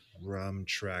drum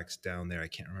tracks down there. I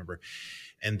can't remember.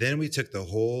 And then we took the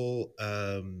whole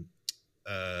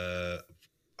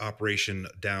operation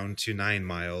down to 9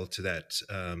 Mile to that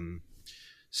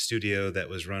studio that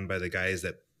was run by the guys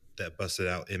that busted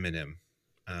out Eminem.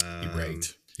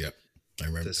 Right. Yep. I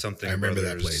remember something. I remember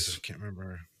Brothers. That place. I can't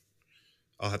remember.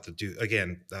 I'll have to do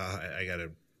again. I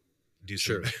gotta do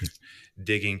some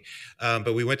digging.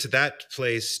 But we went to that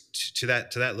place, to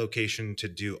that location, to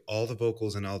do all the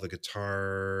vocals and all the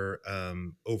guitar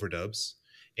overdubs.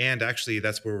 And actually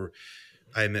that's where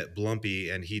I met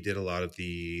Blumpy, and he did a lot of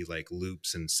the like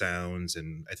loops and sounds.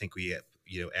 And I think we,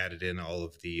 added in all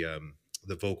of the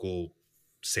vocal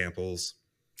samples.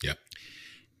 Yeah.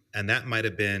 and that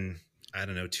might've been, I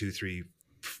don't know, 2, 3,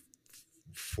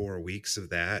 4 weeks of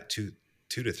that, two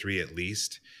to three at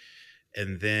least.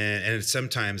 And then, and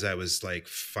sometimes I was like,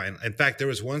 fine. In fact, there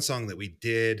was one song that we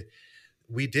did,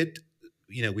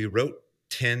 we wrote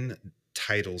 10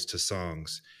 titles to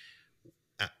songs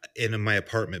in my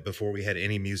apartment before we had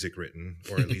any music written,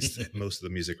 or at least most of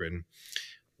the music written.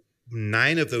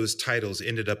 9 of those titles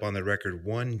ended up on the record.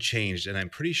 1 changed, and I'm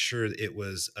pretty sure it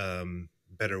was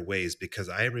Better Ways, because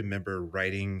I remember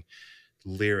writing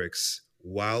lyrics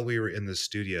while we were in the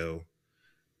studio,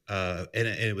 and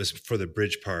it was for the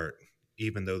bridge part,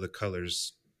 even though the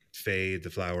colors fade, the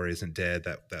flower isn't dead,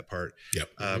 that part. Yep.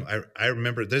 I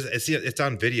remember it's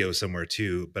on video somewhere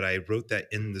too, but I wrote that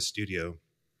in the studio.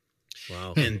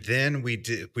 Wow. And then we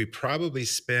probably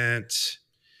spent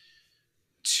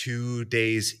 2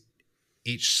 days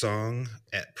each song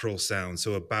at Pearl Sound,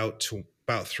 so about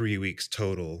 3 weeks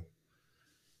total,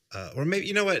 or maybe,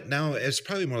 you know what, now it's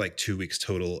probably more like 2 weeks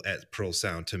total at Pearl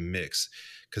Sound to mix,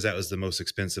 because that was the most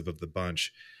expensive of the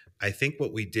bunch. I think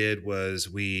what we did was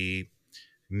we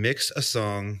mixed a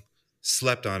song,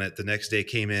 slept on it, the next day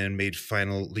came in, made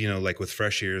final, like with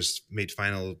fresh ears, made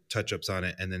final touch-ups on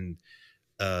it, and then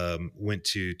went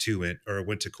to 2-inch or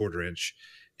went to 1/4 inch,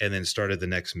 and then started the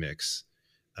next mix.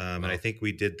 Wow. And I think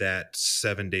we did that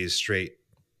 7 days straight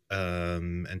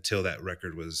until that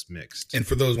record was mixed. And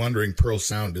for those wondering, Pearl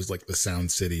Sound is like the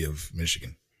Sound City of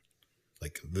Michigan.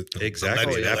 Like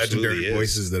exactly, the legendary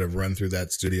voices that have run through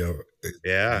that studio.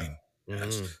 Yeah.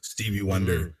 Stevie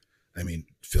Wonder. I mean,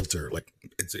 Filter. Like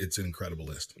it's an incredible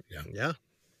list. Yeah. Yeah.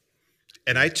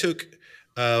 And I took,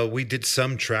 we did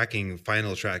some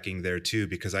final tracking there too,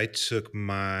 because I took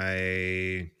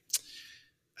I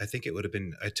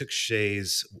took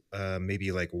Shay's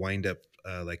maybe like wind up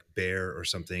like Bear or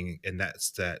something, and that's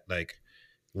that like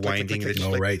winding that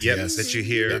that you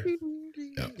hear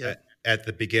at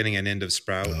the beginning and end of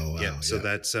Sprout. Oh, wow, So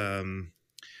that's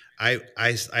I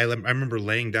remember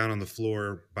laying down on the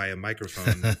floor by a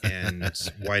microphone and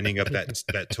winding up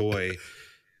that toy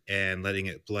and letting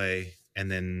it play,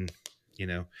 and then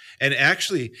and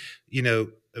actually,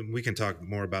 we can talk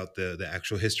more about the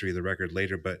actual history of the record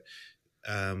later, but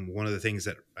one of the things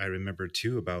that I remember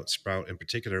too about Sprout in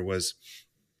particular was,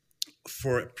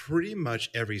 for pretty much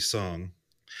every song,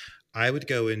 I would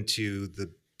go into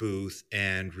the booth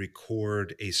and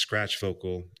record a scratch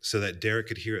vocal so that Derek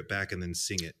could hear it back and then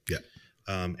sing it. Yeah.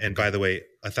 And by the way,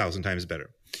 1,000 times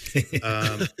better.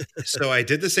 So I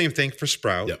did the same thing for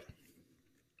Sprout. Yep.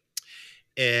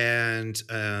 And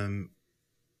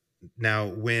now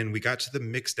when we got to the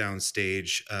mix down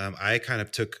stage, I kind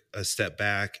of took a step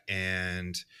back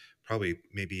and probably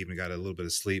maybe even got a little bit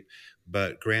of sleep,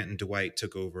 but Grant and Dwight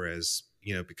took over as,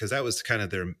 because that was kind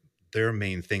of their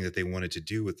main thing that they wanted to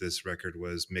do with this record,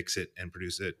 was mix it and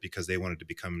produce it, because they wanted to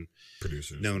become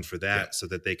producers, known for that, so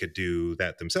that they could do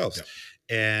that themselves.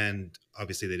 Yeah. And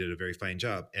obviously they did a very fine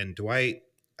job. And Dwight,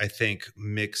 I think,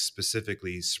 mixed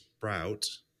specifically Sprout.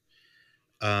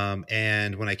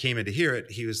 And when I came in to hear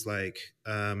it, he was like,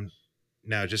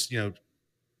 now just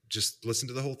listen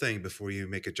to the whole thing before you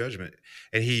make a judgment.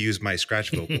 And he used my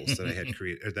scratch vocals that I had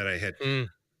created, or that I had.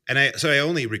 And I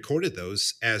only recorded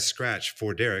those as scratch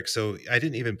for Derek. So I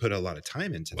didn't even put a lot of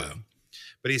time into them.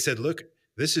 But he said, look,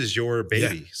 this is your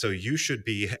baby. Yeah. So it should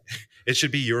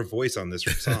be your voice on this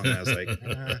song. And I was like,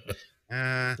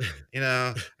 I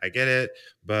get it.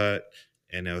 But,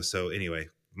 so anyway,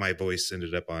 my voice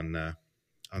ended up on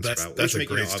Sprout. That's a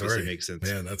great story. Obviously makes sense.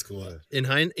 Yeah, that's cool. In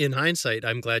hindsight,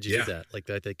 I'm glad you did that. Like,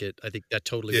 I think that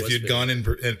totally. If you'd gone in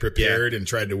and prepared and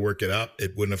tried to work it up,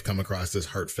 it wouldn't have come across as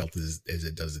heartfelt as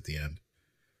it does at the end.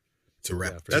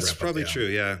 That's probably true.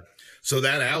 Yeah. So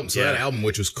that album,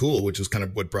 which was cool, which was kind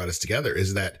of what brought us together,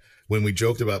 is that when we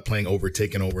joked about playing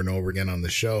Overtaken over and over again on the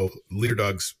show, Leader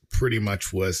Dogs pretty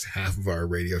much was half of our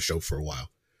radio show for a while.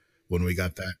 When we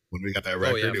got that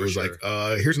record, it was like,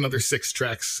 here's another 6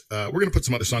 tracks. We're going to put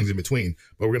some other songs in between,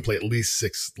 but we're going to play at least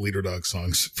 6 Leader Dog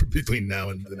songs between now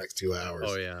and the next 2 hours.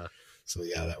 Oh yeah. So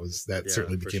yeah, that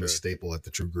certainly became a staple at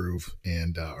the True Groove,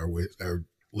 and our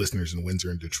listeners in Windsor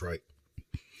and Detroit.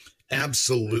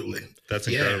 Absolutely. That's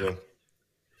incredible.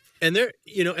 And there,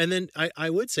 and then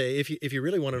I would say, if you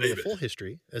really want to know the full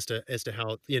history as to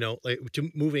how, like,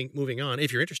 to moving on,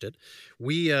 if you're interested,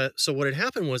 so what had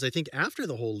happened was, I think after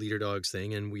the whole Leader Dogs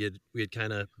thing, and we had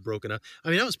kind of broken up. I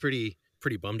mean, I was pretty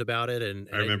bummed about it, and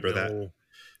I remember that.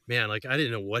 Man, like, I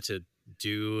didn't know what to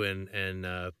do,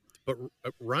 but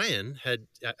Ryan had,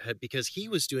 because he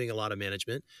was doing a lot of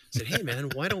management, said, hey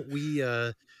man, why don't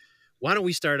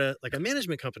we start a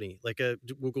management company? Like,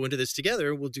 we'll go into this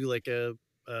together. We'll do like a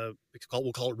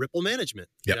we'll call it Ripple Management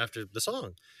after the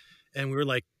song. And we were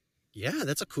like, yeah,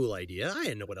 that's a cool idea. I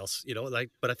didn't know what else,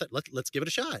 but I thought, let's give it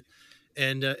a shot.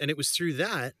 And it was through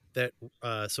that,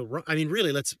 so I mean,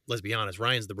 really, let's be honest.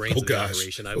 Ryan's the brains of the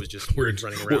operation. I was just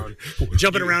running around,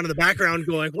 jumping around in the background,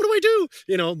 going, "What do I do?"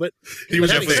 But he was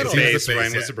the face.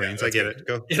 Ryan was the brains. I get it.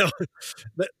 Go.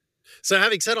 But so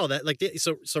having said all that,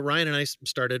 so Ryan and I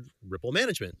started Ripple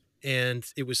Management, and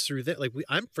it was through that.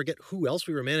 I forget who else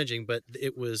we were managing, but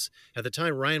it was at the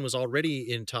time Ryan was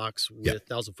already in talks with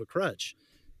 1,000 Foot Crutch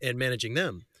and managing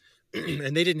them.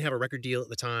 And they didn't have a record deal at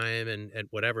the time and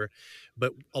whatever,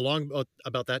 but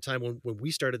about that time when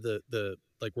we started the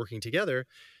working together,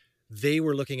 they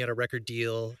were looking at a record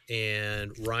deal,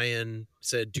 and Ryan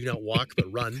said, "Do not walk,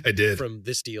 but run." I did. From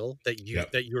this deal that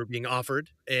you were being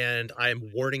offered. And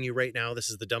I'm warning you right now, this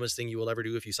is the dumbest thing you will ever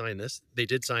do if you sign this. They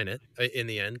did sign it in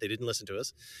the end. They didn't listen to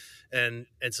us. And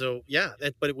so,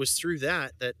 but it was through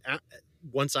that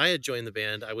once I had joined the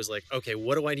band, I was like, okay,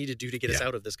 what do I need to do to get us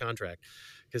out of this contract?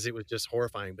 Because it was just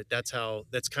horrifying. But that's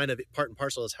kind of part and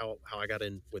parcel is how I got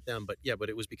in with them. But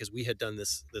it was because we had done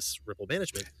this Ripple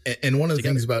Management. And one of the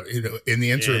things about, in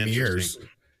the interim years,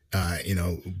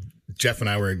 Geoff and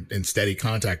I were in steady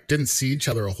contact, didn't see each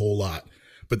other a whole lot.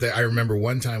 But I remember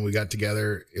one time we got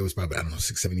together, it was probably,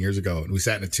 6-7 years ago. And we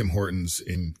sat in a Tim Hortons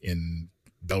in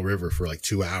Bell River for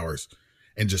 2 hours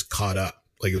and just caught up.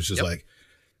 It was just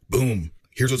boom,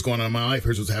 here's what's going on in my life.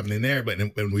 Here's what's happening there. But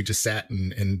when we just sat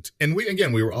and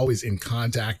we were always in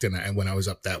contact. And when I was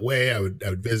up that way, I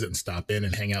would visit and stop in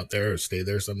and hang out there or stay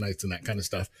there some nights and that kind of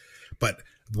stuff. But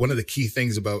one of the key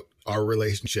things about our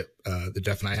relationship that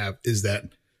Geoff and I have is that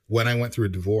when I went through a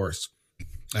divorce,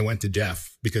 I went to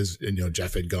Geoff because,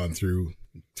 Geoff had gone through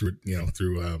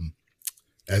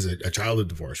as a childhood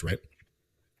divorce. Right.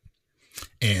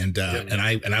 And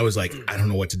I was like, I don't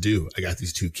know what to do. I got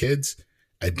these 2 kids.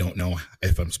 I don't know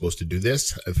if I'm supposed to do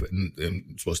this, if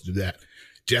I'm supposed to do that.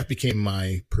 Geoff became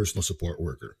my personal support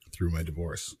worker through my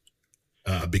divorce.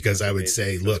 Because I would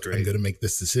say, look, I'm going to make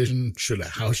this decision.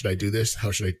 How should I do this?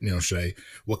 How should I,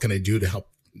 what can I do to help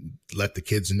let the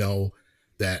kids know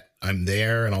that I'm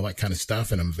there and all that kind of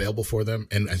stuff and I'm available for them?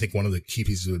 And I think one of the key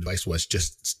pieces of advice was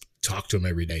just talk to them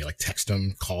every day, text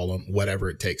them, call them, whatever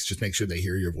it takes. Just make sure they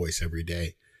hear your voice every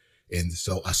day. And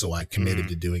so I committed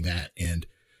to doing that. And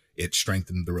it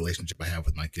strengthened the relationship I have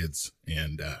with my kids.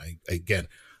 And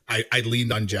I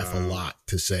leaned on Geoff a lot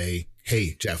to say,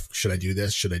 hey, Geoff, should I do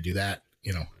this? Should I do that?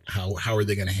 How are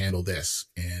they going to handle this?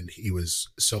 And he was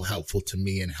so helpful to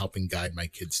me in helping guide my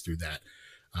kids through that.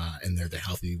 And they're the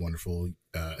healthy, wonderful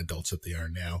adults that they are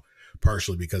now,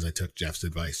 partially because I took Geoff's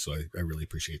advice. So I really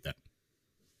appreciate that.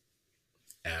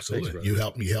 Absolutely. Thanks, you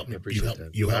helped me. You helped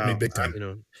me big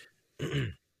time.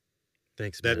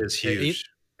 Thanks. Man. That is huge.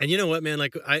 And you know what, man?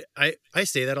 I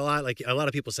say that a lot. A lot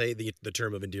of people say the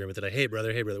term of endearment that hey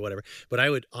brother, whatever. But I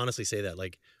would honestly say that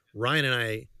Ryan and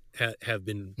I have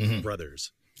been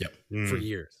brothers for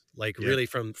years. Really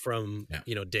from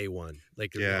day one.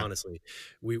 Honestly,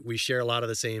 we share a lot of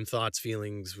the same thoughts,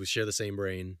 feelings. We share the same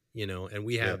brain, and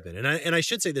we have been. And I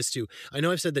should say this too. I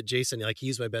know I've said that Jason,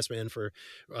 he's my best man for,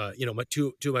 my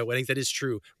two of my weddings. That is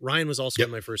true. Ryan was also in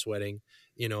my first wedding,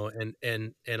 and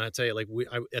I tell you,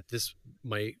 at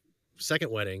my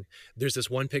second wedding, there's this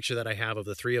one picture that I have of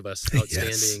the 3 of us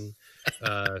outstanding,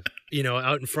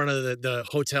 out in front of the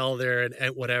hotel there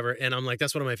and whatever. And I'm like,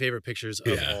 that's one of my favorite pictures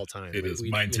of all time. It is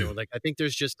mine too. I think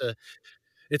there's just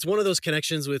it's one of those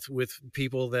connections with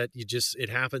people that it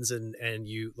happens. And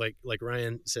you, like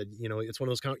Ryan said, it's one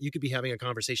of those, you could be having a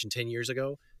conversation 10 years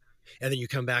ago and then you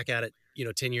come back at it,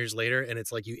 10 years later. And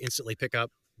it's you instantly pick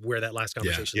up where that last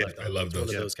conversation left off. I love those.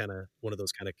 One of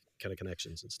those kind of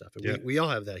connections and stuff. And we all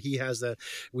have that. He has that.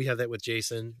 We have that with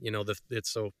Jason.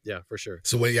 For sure.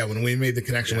 So when we made the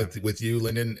connection with you,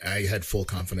 Lyndon, I had full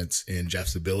confidence in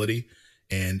Geoff's ability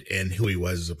and who he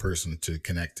was as a person to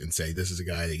connect and say, this is a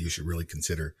guy that you should really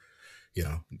consider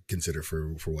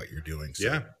for what you're doing.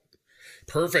 So,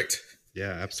 perfect.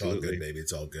 Yeah, absolutely. It's all good, baby.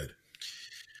 It's all good.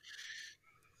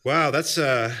 Wow, that's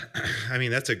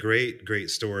that's a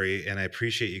great story, and I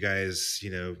appreciate you guys,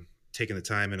 taking the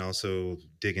time and also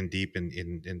digging deep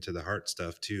into the heart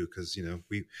stuff too, because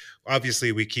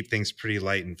we keep things pretty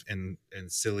light and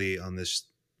silly on this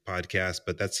podcast,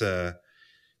 but that's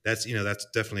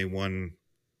definitely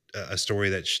a story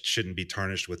that shouldn't be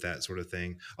tarnished with that sort of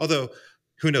thing. Although,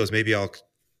 who knows? Maybe I'll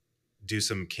do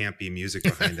some campy music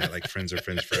behind that, like Friends Are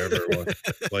Friends Forever,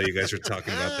 while you guys are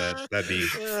talking about that. That'd be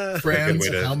Friends.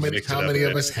 How many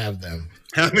of us have them?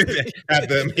 How many have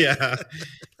them? Yeah.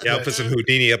 I'll put some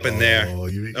Houdini up in there.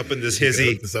 Up in this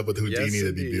hizzy. Hook this up with Houdini. Yes,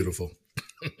 that'd be beautiful.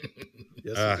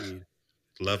 Yes,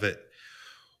 Love it.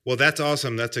 Well, that's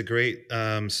awesome. That's a great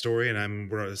story, and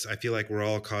I feel like we're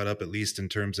all caught up, at least in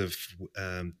terms of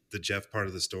the Geoff part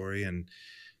of the story. And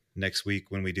next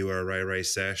week when we do our Ryry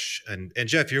sesh, and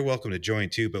Geoff, you're welcome to join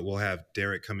too. But we'll have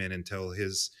Derek come in and tell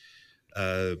his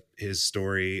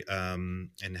story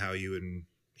and how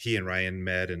he and Ryan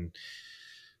met, and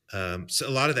so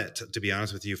a lot of that, to be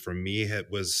honest with you, for me,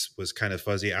 was kind of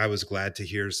fuzzy. I was glad to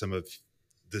hear some of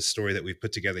the story that we've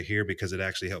put together here, because it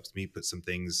actually helps me put some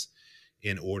things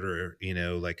in order,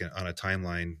 like on a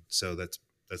timeline. So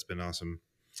that's been awesome.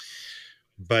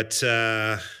 But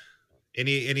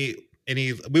any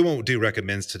we won't do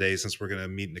recommends today since we're going to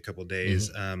meet in a couple of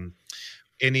days. Mm-hmm.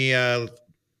 Any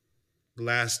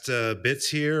last bits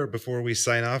here before we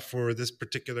sign off for this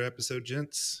particular episode,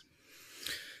 gents?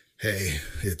 Hey,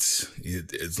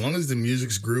 as long as the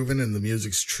music's grooving and the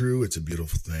music's true, it's a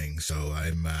beautiful thing. So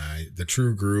I'm the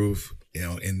true groove,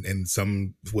 in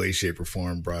some way, shape, or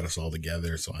form brought us all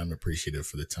together. So I'm appreciative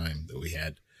for the time that we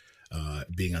had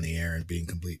being on the air and being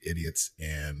complete idiots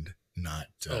and not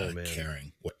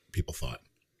caring what people thought.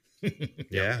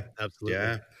 Yeah, absolutely.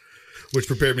 Yeah. Which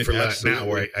prepared me for now,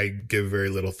 where I give very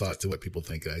little thought to what people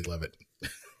think. I love it.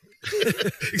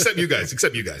 except you guys.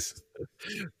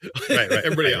 Right.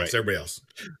 Everybody else.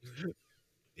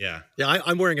 Yeah.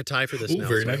 I'm wearing a tie for this now.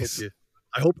 Very nice.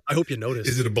 I hope you notice.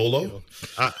 Is it a bolo?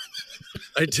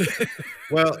 I do.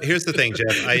 Well, here's the thing,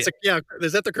 Geoff.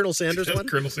 Is that the Colonel Sanders one?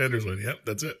 Colonel Sanders one. Yep,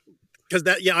 that's it. Because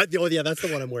that's the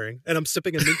one I'm wearing, and I'm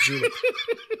sipping a mint julep.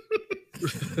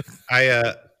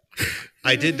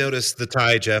 I did notice the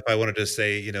tie, Geoff. I wanted to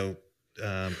say,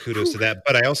 kudos to that.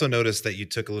 But I also noticed that you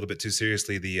took a little bit too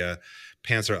seriously the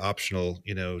pants are optional,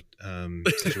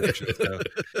 situation. So,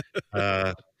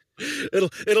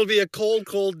 it'll be a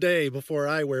cold day before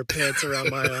I wear pants around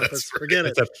my office. Forget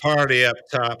it. It's a party up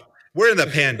top. We're in the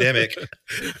pandemic.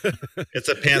 It's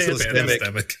a pantsless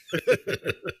pandemic.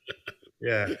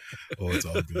 Yeah. Oh, it's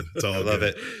all good. I love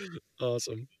it.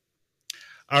 Awesome.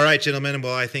 All right, gentlemen.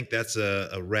 Well, I think that's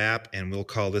a wrap, and we'll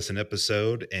call this an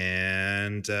episode.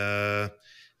 And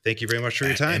thank you very much for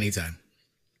your time. Anytime.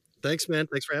 Thanks, man.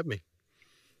 Thanks for having me.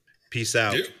 Peace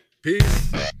out.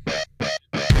 Peace.